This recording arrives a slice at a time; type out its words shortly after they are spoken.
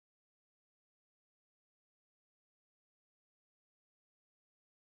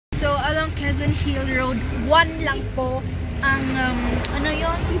So, along Quezon Hill Road, 1 lang po ang, ano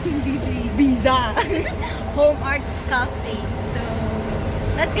yun? BZA. HomeArts Cafe. So,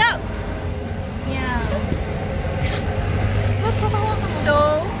 let's go! Yeah.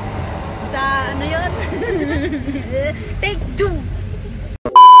 So, sa, ano yun? Take 2!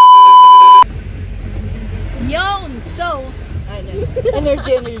 Yon! So,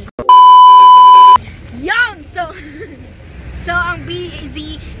 energy. Yon! So, ang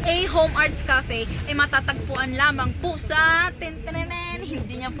BZA HomeArts Cafe ay matatagpuan lamang po sa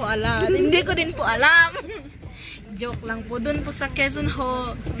hindi niya po alam. Hindi ko din po alam. Joke lang po. Doon po sa Quezon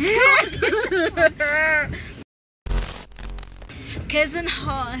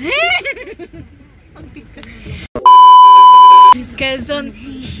Quezon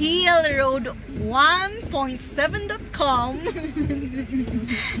Hill Road 1.7.com.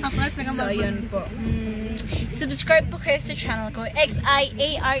 So, yun po. Subscribe po kayo sa channel ko.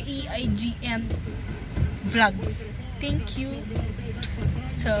 XIAREIGN Vlogs. Thank you.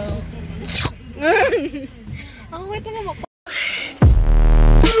 So, oh, wait na mo.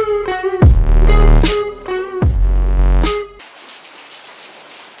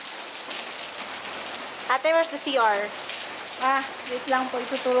 Ate, where's the CR? Ah, wait lang po.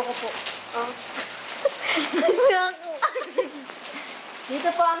 Ituturo ko po. Oh. Dito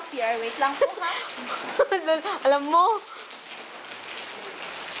po ang CR. Wait lang po, ha? Alam mo?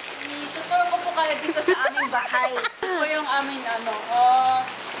 Ituturo ko po kayo dito sa aming bahay. Ito po yung aming,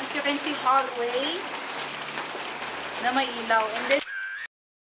 as you can see, hallway na may ilaw. And then,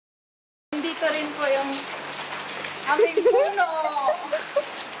 dito rin po yung aming puno.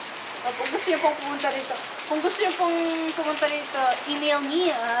 Kung gusto nyo pong pumunta rito. Kung gusto nyo pong pumunta rito, email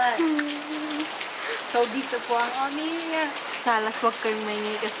niya. So, dito po ang aming... Salas, wag kayong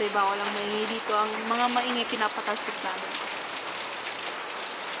maingay kasi bawal lang maingay dito. Ang mga maingay pinapatalsik namin.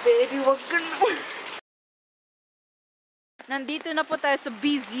 Baby, wag ka na. Nandito na po tayo sa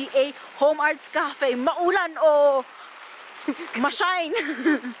BZA HomeArts Cafe. Maulan o ma-shine.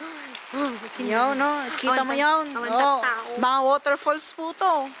 Yaw, no? Kita mo yaw. Oh, mga waterfalls po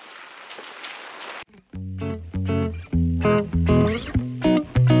to.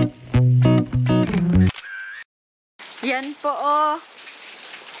 Yan po, oh.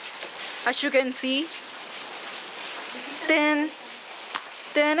 As you can see. Ten.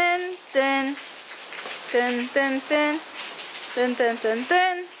 Ten, ten, ten, ten, ten, ten, ten, ten, ten,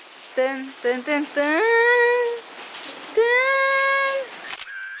 ten, ten, ten, ten, ten.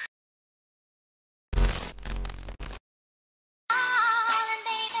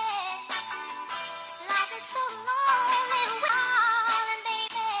 Life is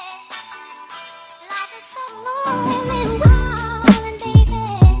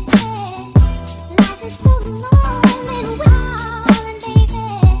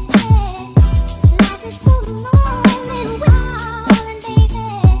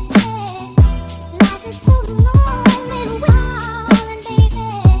so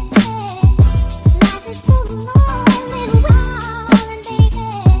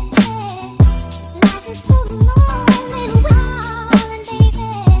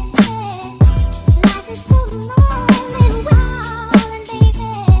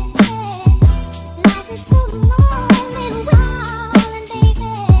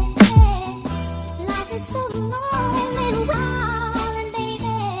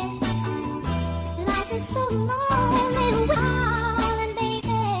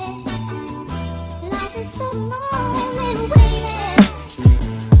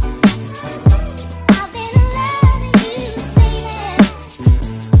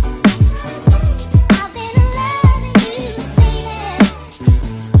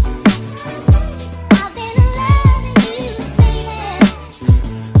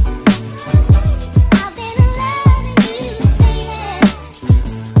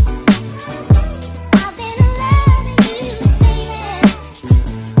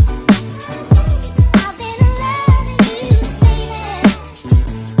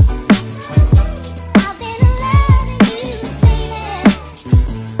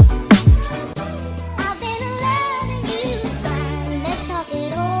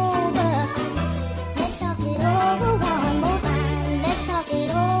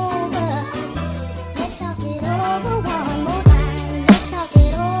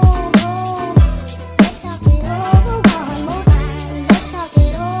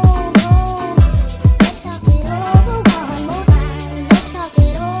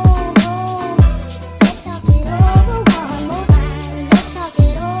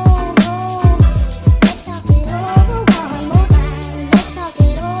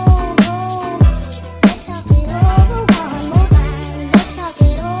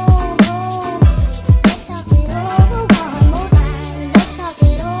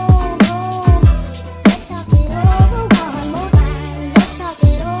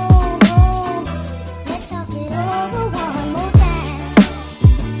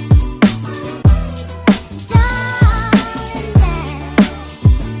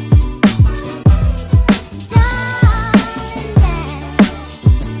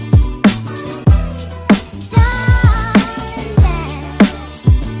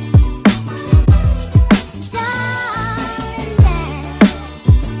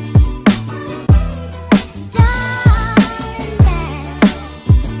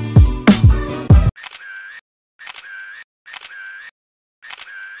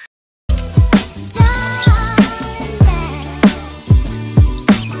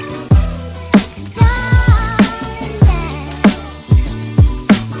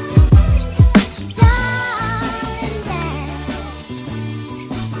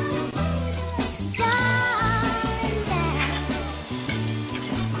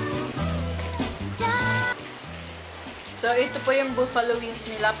ito po yung buffalo wings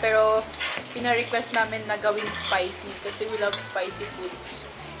nila, pero pina-request namin na gawing spicy kasi we love spicy foods.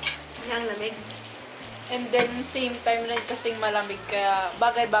 Ang lamig. And then, same time rin kasing malamig, kaya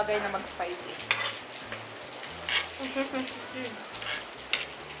bagay-bagay na mag-spicy.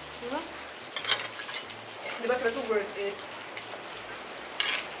 Diba? Diba ito worth it?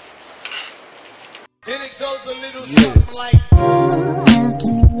 And it goes a little something like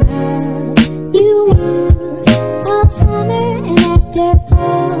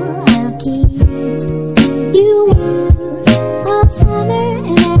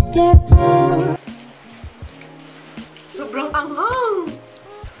sobrang anghang!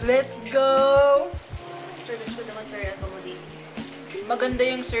 Let's go! Service ko naman very accommodating. Maganda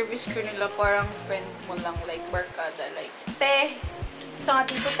yung service crew nila, parang friend mo lang, like barkada, like, te! Isa nga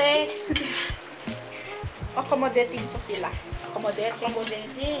tito, te! Accommodating po sila.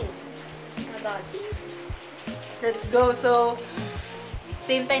 Accommodating. Let's go! So,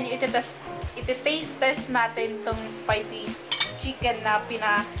 same time, iti-taste test natin tong spicy chicken na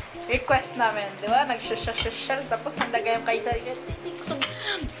pina-request namin. Diba? Nag-shush-shush-shush. Tapos, handagayang kaya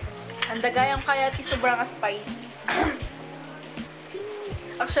handagayang kaya sobrang spicy.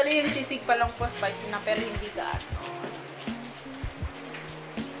 Actually, yung sisig pa lang po spicy na, pero hindi gaano.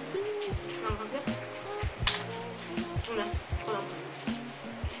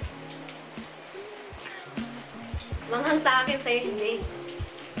 Manghang sa akin, sa'yo hindi.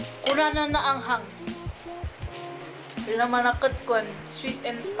 Una na naanghang. Yun naman nakot-kon. Sweet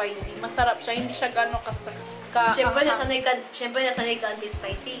and spicy. Masarap siya. Hindi siya gano'ng Siyempre, nasanay ka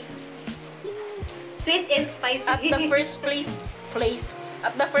anti-spicy. Sweet and spicy. At the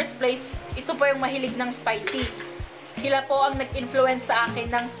first place, ito po yung mahilig ng spicy. Sila po ang nag-influence sa akin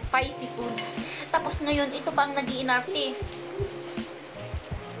ng spicy foods. Tapos ngayon, ito pa ang nag-iinarte.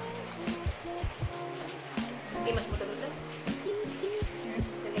 Hindi mas buta-buta.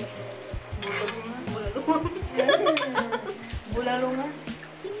 Bulalo nga.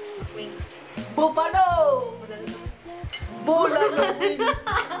 Wings. Buffalo! Bulalo wings.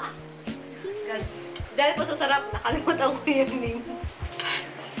 Dahil po sa sarap, nakalimutan ko yung name.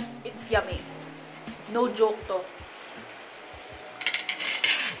 It's yummy. No joke to.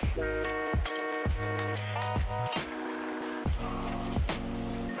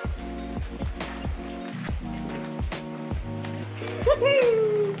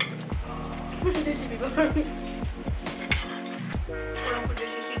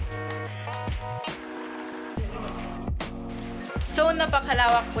 So,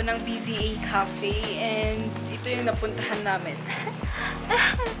 napakalawak po ng BZA Cafe and ito yung napuntahan namin.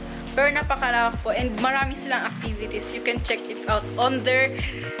 Pero napakalawak po and marami silang activities. You can check it out on their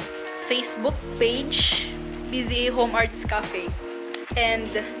Facebook page, BZA HomeArts Cafe. And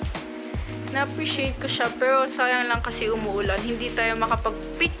na-appreciate ko siya, pero sayang lang kasi umuulan. Hindi tayo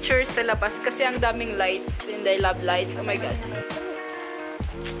makapag-picture sa labas kasi ang daming lights and I love lights. Oh my God.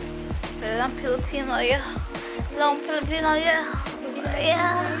 Walang Pilipino, yeah. Walang Pilipino, yeah.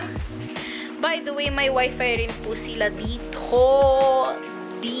 Yeah. By the way, may wifi rin po sila dito.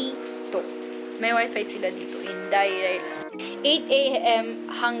 May wifi sila dito. Inday. 8 a.m.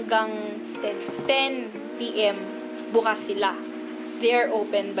 hanggang 10 p.m. bukas sila. They are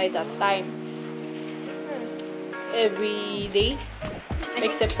open by that time. Every day?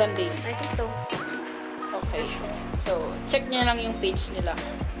 Except Sundays. I think so. Okay. So, check niya lang yung page nila.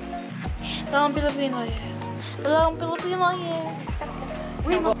 Walang Pilipino, yeah. Walang Pilipino, yeah.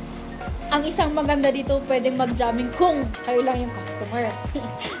 Ang isang maganda dito, pwedeng mag-jamming kung kayo lang yung customer.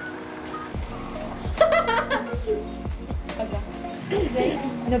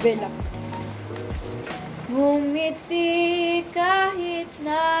 Nobela. Ngumiti kahit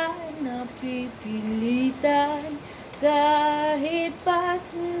na napipilitan, kahit pa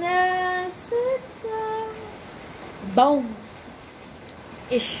sinasadya. Boom!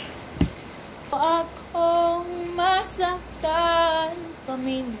 Ish. Akong masaktan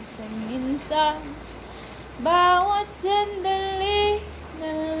paminsan-minsan, bawat sandali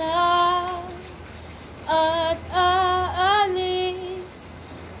na lang at aalis,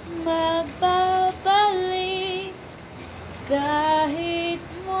 magbabalik kahit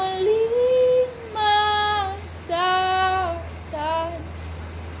muling masaktan.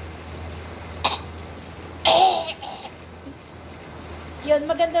 Yun,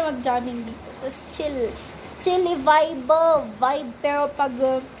 maganda mag-jamming dito. Tapos chilly vibe. Pero pag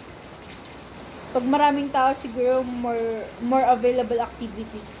maraming tao, siguro more available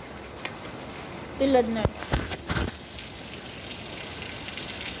activities. Tulad na.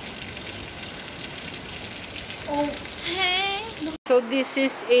 Okay. So this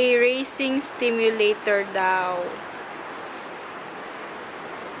is a racing stimulator daw.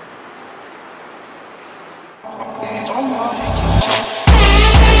 HomeArts.